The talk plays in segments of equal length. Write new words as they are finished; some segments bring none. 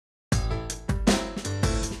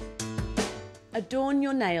Adorn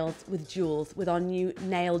your nails with jewels with our new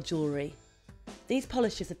Nail Jewellery. These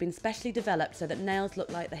polishes have been specially developed so that nails look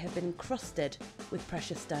like they have been encrusted with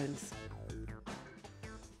precious stones.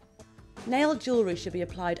 Nail jewellery should be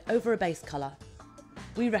applied over a base colour.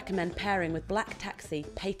 We recommend pairing with Black Taxi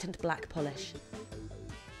Patent Black Polish.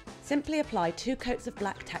 Simply apply 2 coats of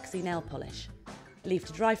Black Taxi nail polish. Leave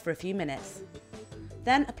to dry for a few minutes.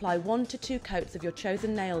 Then apply 1 to 2 coats of your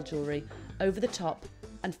chosen nail jewellery over the top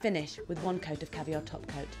and finish with 1 coat of caviar top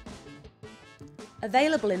coat.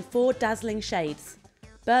 Available in 4 dazzling shades: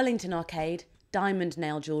 Burlington Arcade, Diamond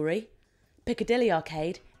Nail Jewellery; Piccadilly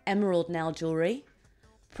Arcade, Emerald Nail Jewellery;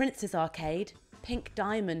 Princess Arcade, Pink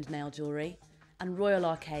Diamond Nail Jewellery; and Royal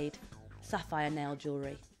Arcade, Sapphire Nail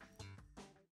Jewellery.